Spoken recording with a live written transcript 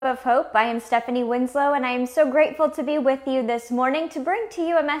of Hope. I am Stephanie Winslow, and I am so grateful to be with you this morning to bring to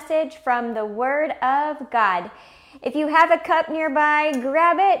you a message from the Word of God. If you have a cup nearby,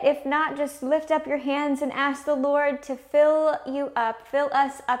 grab it. If not, just lift up your hands and ask the Lord to fill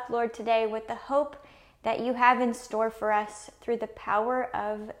us up, Lord, today with the hope that you have in store for us through the power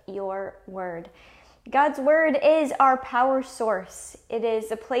of your Word. God's Word is our power source. It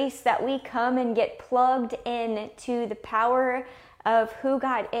is a place that we come and get plugged in to the power of who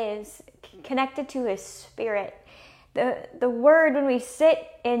God is, connected to His Spirit. The Word, when we sit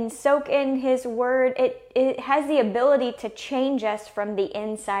and soak in His Word, it has the ability to change us from the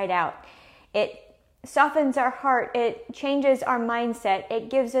inside out. It softens our heart. It changes our mindset. It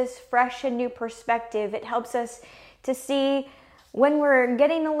gives us fresh and new perspective. It helps us to see when we're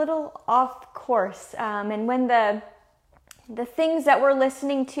getting a little off course, and when the things that we're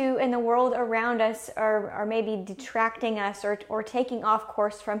listening to in the world around us are maybe detracting us or taking off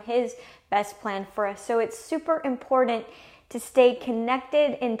course from His best plan for us. So it's super important to stay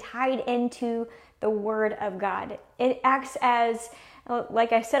connected and tied into the Word of God. It acts as,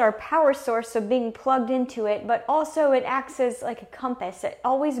 like I said, our power source, so being plugged into it, but also it acts as like a compass. It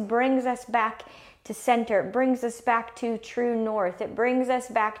always brings us back to center. It brings us back to true north. It brings us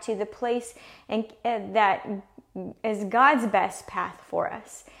back to the place that is God's best path for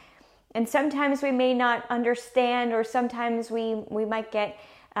us. And sometimes we may not understand, or sometimes we might get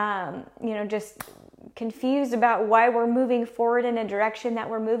just confused about why we're moving forward in a direction that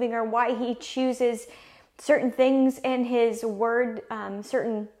we're moving, or why He chooses certain things in His Word,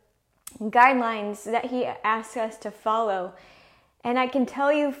 certain guidelines that He asks us to follow. And I can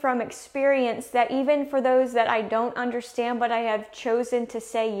tell you from experience that even for those that I don't understand, but I have chosen to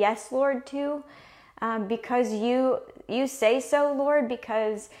say yes, Lord, to, because you say so, Lord,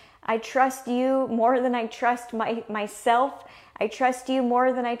 because I trust you more than I trust myself. I trust you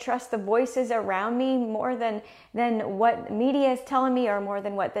more than I trust the voices around me, more than what media is telling me, or more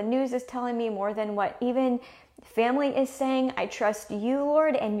than what the news is telling me, more than what even family is saying. I trust you,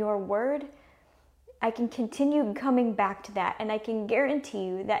 Lord, and your Word. I can continue coming back to that, and I can guarantee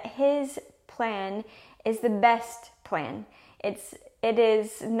you that His plan is the best plan. It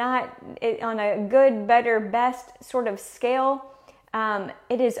is not on a good, better, best sort of scale.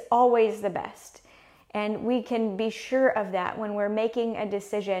 It is always the best. And we can be sure of that when we're making a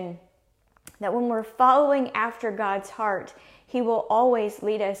decision, that when we're following after God's heart, He will always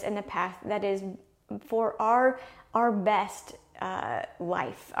lead us in the path that is for our best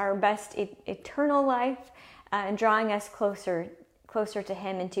life, our best eternal life, and drawing us closer to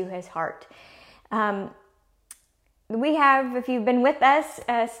Him and to His heart. We have, if you've been with us,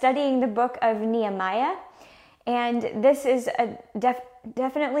 studying the book of Nehemiah, and this is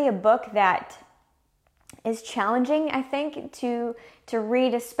definitely a book that is challenging, I think, to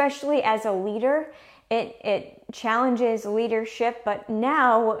read, especially as a leader. It challenges leadership, but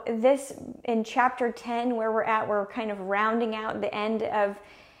now this, in chapter 10, where we're kind of rounding out the end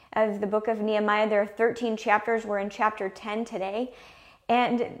of the book of Nehemiah. There are 13 chapters. We're in chapter 10 today.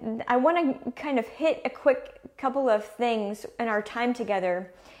 And I want to kind of hit a quick couple of things in our time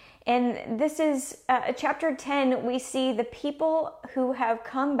together. And this is chapter 10. We see the people who have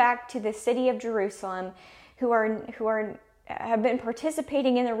come back to the city of Jerusalem, who have been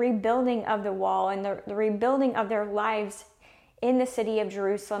participating in the rebuilding of the wall and the rebuilding of their lives in the city of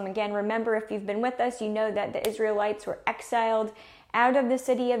Jerusalem. Again, remember, if you've been with us, you know that the Israelites were exiled out of the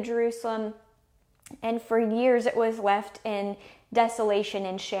city of Jerusalem, and for years it was left in desolation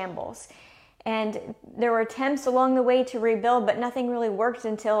and shambles. And there were attempts along the way to rebuild, but nothing really worked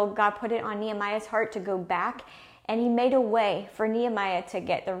until God put it on Nehemiah's heart to go back. And He made a way for Nehemiah to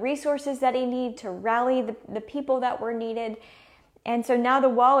get the resources that he needed, to rally the people that were needed. And so now the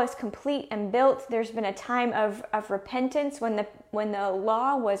wall is complete and built. There's been a time of repentance when the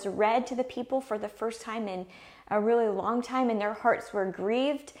law was read to the people for the first time in a really long time, and their hearts were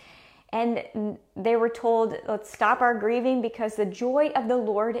grieved. And they were told, let's stop our grieving, because the joy of the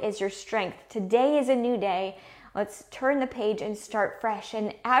Lord is your strength. Today is a new day. Let's turn the page and start fresh.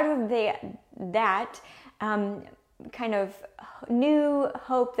 And out of that kind of new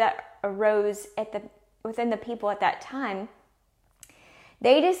hope that arose within the people at that time,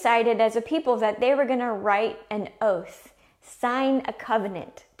 they decided as a people that they were going to write an oath, sign a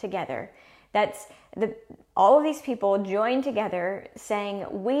covenant together. All of these people joined together saying,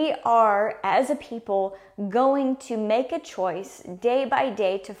 we are, as a people, going to make a choice day by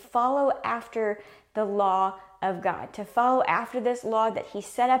day to follow after the law of God, to follow after this law that He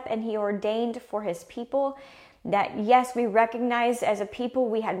set up and He ordained for His people. That, yes, we recognize as a people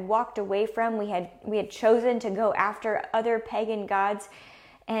we had walked away from, we had chosen to go after other pagan gods,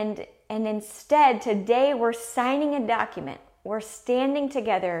 And instead, today we're signing a document. We're standing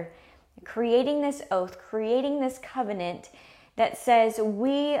together, creating this oath, creating this covenant that says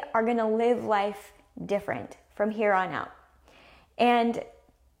we are going to live life different from here on out. And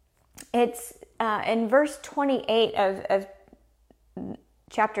it's in verse 28 of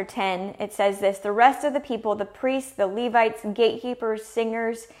chapter 10, it says this: the rest of the people, the priests, the Levites, gatekeepers,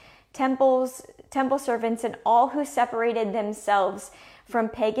 singers, temple servants, and all who separated themselves from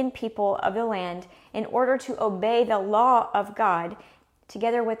pagan people of the land in order to obey the law of God,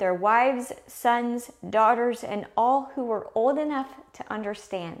 together with their wives, sons, daughters, and all who were old enough to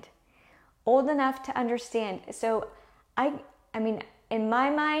understand. Old enough to understand. So I mean, in my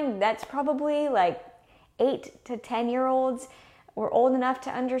mind, that's probably like 8 to 10-year-olds were old enough to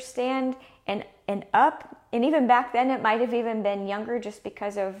understand and up. And even back then, it might have even been younger, just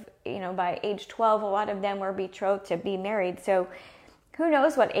because of, by age 12, a lot of them were betrothed to be married. So who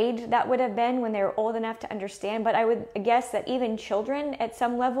knows what age that would have been when they were old enough to understand. But I would guess that even children at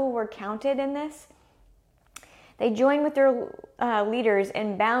some level were counted in this. They joined with their leaders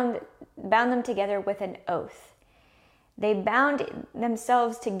and bound them together with an oath. They bound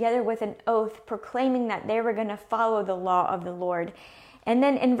themselves together with an oath, proclaiming that they were going to follow the law of the Lord. And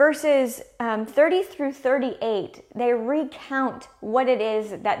then in verses 30 through 38, they recount what it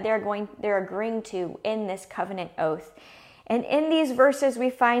is that they're agreeing to in this covenant oath. And in these verses, we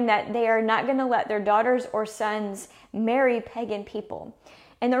find that they are not going to let their daughters or sons marry pagan people.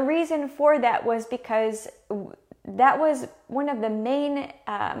 And the reason for that was because that was one of the main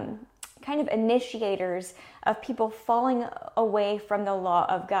kind of initiators of people falling away from the law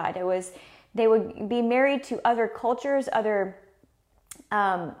of God. It was, they would be married to other cultures, other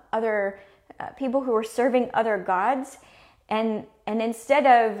people who were serving other gods, and instead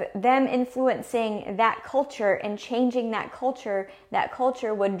of them influencing that culture and changing that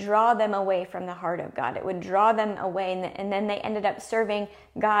culture would draw them away from the heart of God. It would draw them away, and then they ended up serving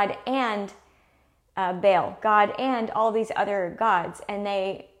God and Baal, God and all these other gods, and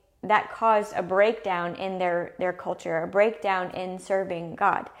that caused a breakdown in their culture, a breakdown in serving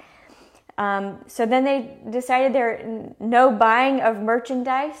God. So then they decided there no buying of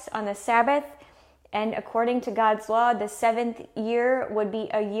merchandise on the Sabbath. And according to God's law, the 7th year would be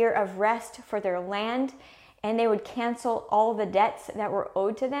a year of rest for their land. And they would cancel all the debts that were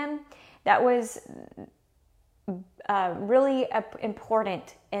owed to them. That was really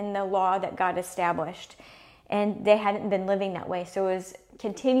important in the law that God established. And they hadn't been living that way. So it was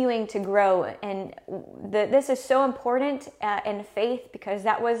continuing to grow. And this is so important in faith, because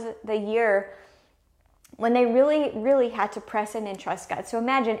that was the year when they really, really had to press in and trust God. So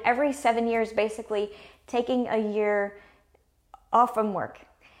imagine every 7 years basically taking a year off from work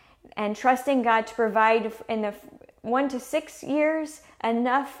and trusting God to provide in the 1 to 6 years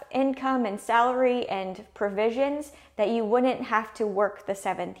enough income and salary and provisions that you wouldn't have to work the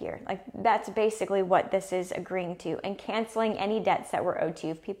 7th year. Like, that's basically what this is agreeing to, and canceling any debts that were owed to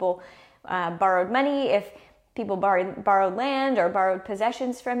you. If people borrowed money, if people borrowed land or borrowed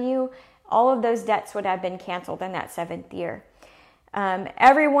possessions from you, all of those debts would have been canceled in that 7th year.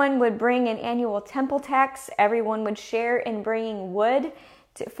 Everyone would bring an annual temple tax. Everyone would share in bringing wood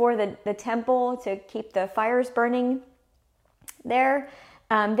for the temple to keep the fires burning there.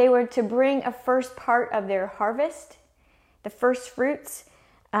 They were to bring a first part of their harvest, the first fruits.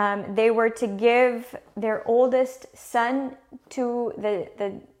 They were to give their oldest son to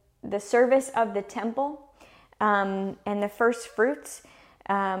the service of the temple and the first fruits.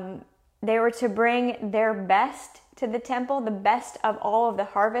 They were to bring their best to the temple. The best of all of the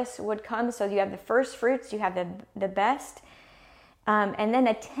harvest would come. So you have the first fruits, you have the best. And then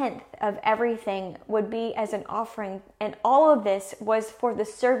 1/10 of everything would be as an offering. And all of this was for the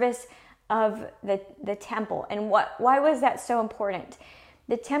service of the temple. And why was that so important?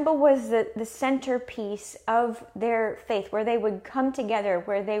 The temple was the centerpiece of their faith, where they would come together,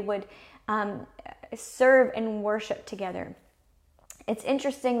 where they would serve and worship together. It's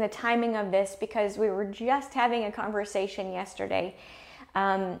interesting, the timing of this, because we were just having a conversation yesterday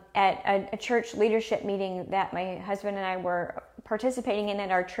at a church leadership meeting that my husband and I were participating in at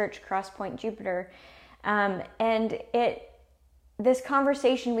our church, Crosspoint Jupiter. This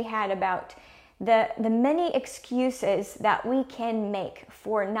conversation we had about the many excuses that we can make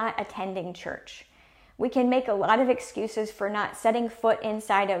for not attending church. We can make a lot of excuses for not setting foot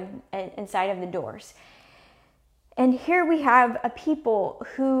inside of the doors. And here we have a people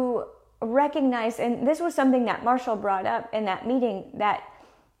who recognize, and this was something that Marshall brought up in that meeting, that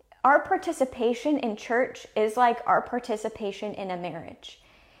our participation in church is like our participation in a marriage.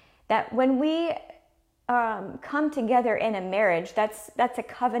 That when we come together in a marriage, that's a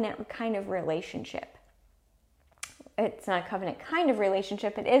covenant kind of relationship. It's not a covenant kind of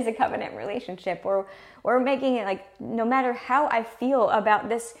relationship, it is a covenant relationship. We're making it like, no matter how I feel about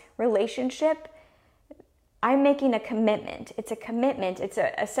this relationship, I'm making a commitment. It's a commitment. It's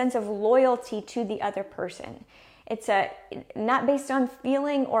a sense of loyalty to the other person. It's not based on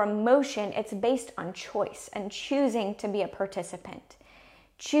feeling or emotion. It's based on choice and choosing to be a participant,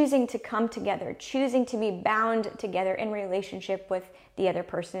 choosing to come together, choosing to be bound together in relationship with the other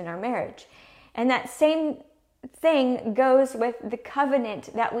person in our marriage. And that same thing goes with the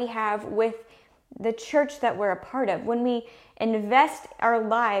covenant that we have with the church that we're a part of. When we invest our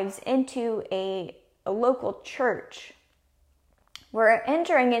lives into a local church, we're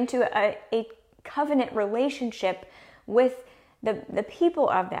entering into a covenant relationship with the people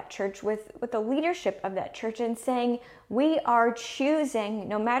of that church, with the leadership of that church, and saying, we are choosing,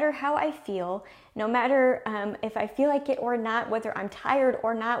 no matter how I feel, no matter if I feel like it or not, whether I'm tired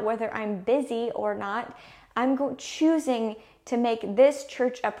or not, whether I'm busy or not, I'm choosing to make this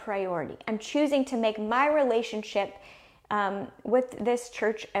church a priority. I'm choosing to make my relationship with this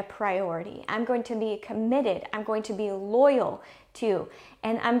church a priority. I'm going to be committed. I'm going to be loyal to,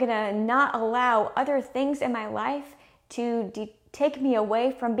 and I'm going to not allow other things in my life to take me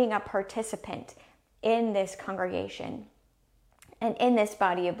away from being a participant in this congregation and in this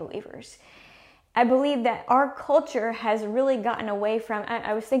body of believers. I believe that our culture has really gotten away from,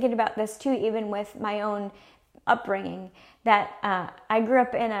 I was thinking about this too, even with my own upbringing, that I grew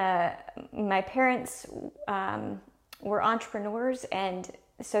up in my parents were entrepreneurs, and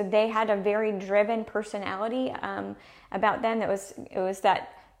so they had a very driven personality about them. It was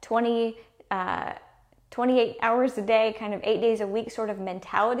that 28 hours a day, kind of 8 days a week sort of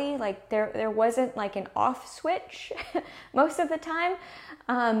mentality. Like there wasn't like an off switch most of the time.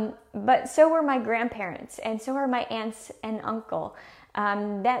 But so were my grandparents, and so are my aunts and uncle.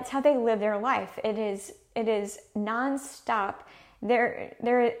 That's how they live their life. It is nonstop.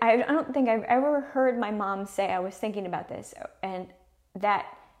 I don't think I've ever heard my mom say, I was thinking about this, and that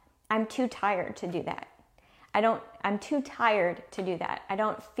I'm too tired to do that. I'm too tired to do that. I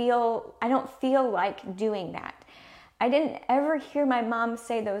don't feel like doing that. I didn't ever hear my mom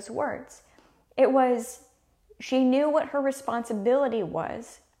say those words. It was, she knew what her responsibility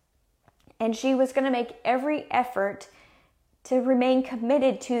was, and she was going to make every effort to remain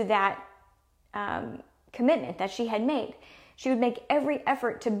committed to that commitment that she had made. She would make every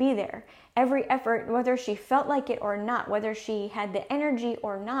effort to be there. Every effort, whether she felt like it or not, whether she had the energy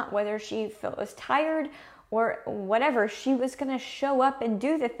or not, whether she was tired or whatever, she was going to show up and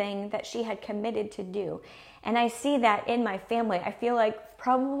do the thing that she had committed to do. And I see that in my family. I feel like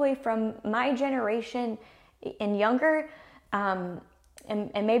probably from my generation and younger, and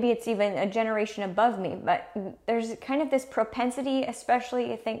maybe it's even a generation above me, but there's kind of this propensity,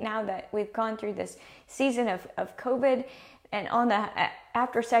 especially I think now that we've gone through this season of COVID, and on the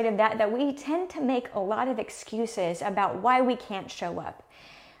after side of that we tend to make a lot of excuses about why we can't show up,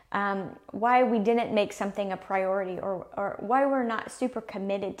 why we didn't make something a priority, or why we're not super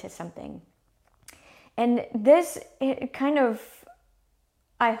committed to something. And this, it kind of,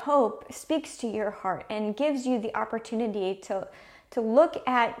 I hope, speaks to your heart and gives you the opportunity to look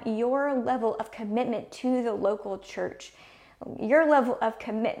at your level of commitment to the local church, your level of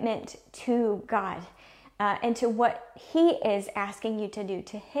commitment to God, and to what He is asking you to do,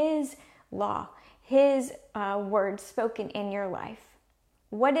 to His law, His words spoken in your life.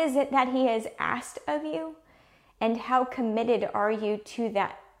 What is it that He has asked of you, and how committed are you to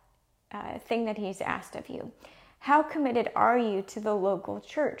that thing that He's asked of you? How committed are you to the local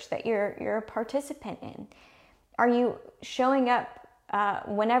church that you're a participant in? Are you showing up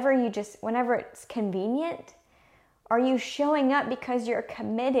whenever it's convenient? Are you showing up because you're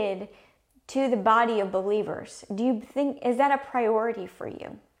committed to the body of believers? Do you think, is that a priority for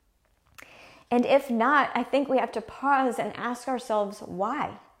you? And if not, I think we have to pause and ask ourselves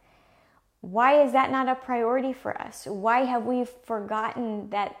why. Why is that not a priority for us? Why have we forgotten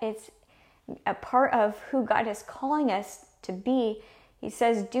that it's a part of who God is calling us to be? He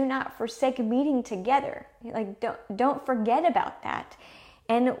says, do not forsake meeting together. Like, don't forget about that.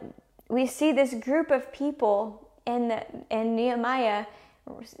 And we see this group of people in Nehemiah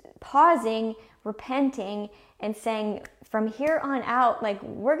pausing, repenting, and saying, from here on out, like,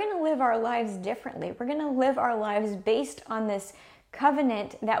 we're going to live our lives differently. We're going to live our lives based on this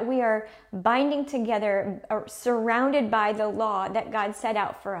covenant that we are binding together, surrounded by the law that God set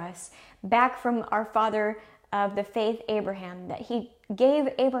out for us, back from our father of the faith, Abraham, that He gave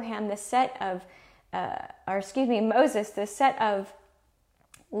Abraham the set of, Moses, the set of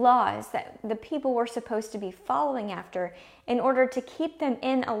laws that the people were supposed to be following after in order to keep them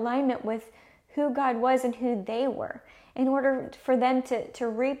in alignment with who God was and who they were, in order for them to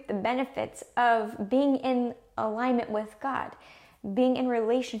reap the benefits of being in alignment with God, being in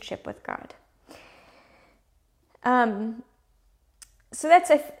relationship with God. So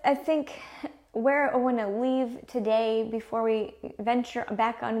that's, I think, where I want to leave today before we venture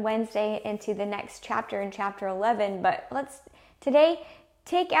back on Wednesday into the next chapter in chapter 11. But let's today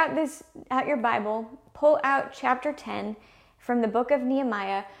take out your Bible, pull out chapter 10 from the book of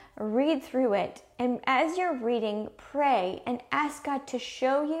Nehemiah, read through it, and as you're reading, pray and ask God to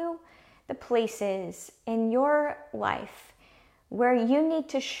show you the places in your life where you need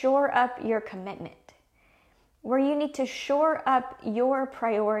to shore up your commitment, where you need to shore up your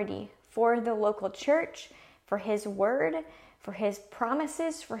priority for the local church, for His word, for His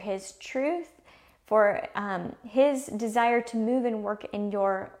promises, for His truth, for His desire to move and work in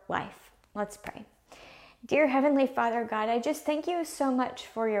your life. Let's pray. Dear Heavenly Father God, I just thank you so much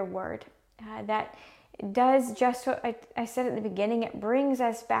for your word that does just what I said at the beginning. It brings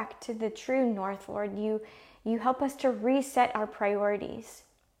us back to the true north, Lord. You help us to reset our priorities.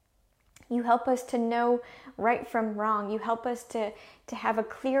 You help us to know right from wrong. You help us to have a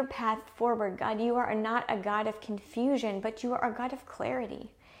clear path forward. God, you are not a God of confusion, but you are a God of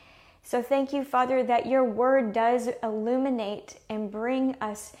clarity. So thank you, Father, that your word does illuminate and bring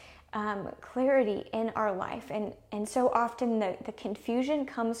us clarity in our life. And so often the confusion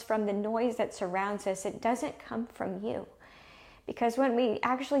comes from the noise that surrounds us. It doesn't come from you. Because when we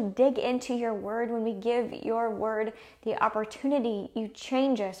actually dig into your word, when we give your word the opportunity, you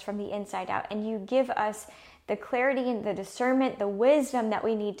change us from the inside out, and you give us the clarity and the discernment, the wisdom that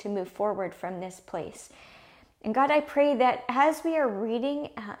we need to move forward from this place. And God, I pray that as we are reading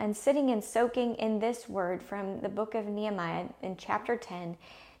and sitting and soaking in this word from the book of Nehemiah in chapter 10,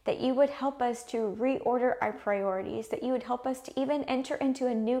 that you would help us to reorder our priorities, that you would help us to even enter into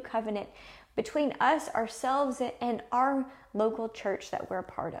a new covenant between us, ourselves, and our local church that we're a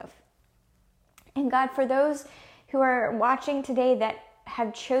part of. And God, for those who are watching today that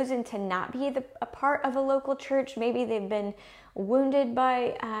have chosen to not be a part of a local church, maybe they've been wounded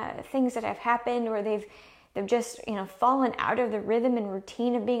by things that have happened, or they've just fallen out of the rhythm and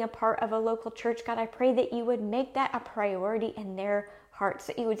routine of being a part of a local church. God, I pray that you would make that a priority in their hearts,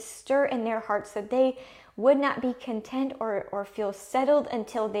 that you would stir in their hearts, that they would not be content or feel settled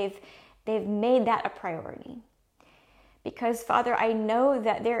until they've made that a priority. Because, Father, I know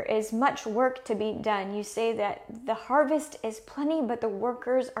that there is much work to be done. You say that the harvest is plenty, but the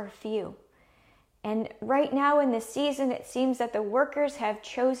workers are few. And right now in this season, it seems that the workers have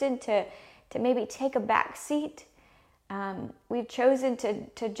chosen to maybe take a back seat. We've chosen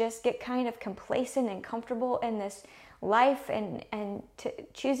to just get kind of complacent and comfortable in this life and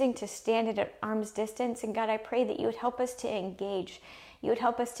choosing to stand at arm's distance. And God, I pray that you would help us to engage. You would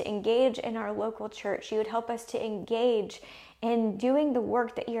help us to engage in our local church. You would help us to engage in doing the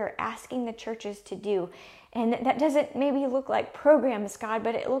work that you're asking the churches to do. And that doesn't maybe look like programs, God,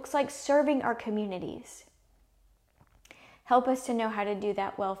 but it looks like serving our communities. Help us to know how to do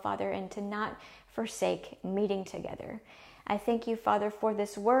that well, Father, and to not forsake meeting together. I thank you, Father, for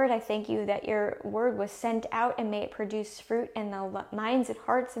this word. I thank you that your word was sent out, and may it produce fruit in the minds and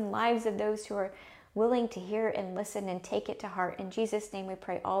hearts and lives of those who are willing to hear and listen and take it to heart. In Jesus' name we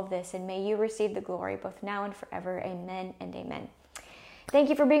pray all of this, and may you receive the glory both now and forever. Amen and amen. Thank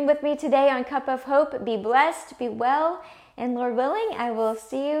you for being with me today on Cup of Hope. Be blessed, be well, and Lord willing, I will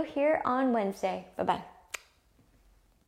see you here on Wednesday. Bye-bye.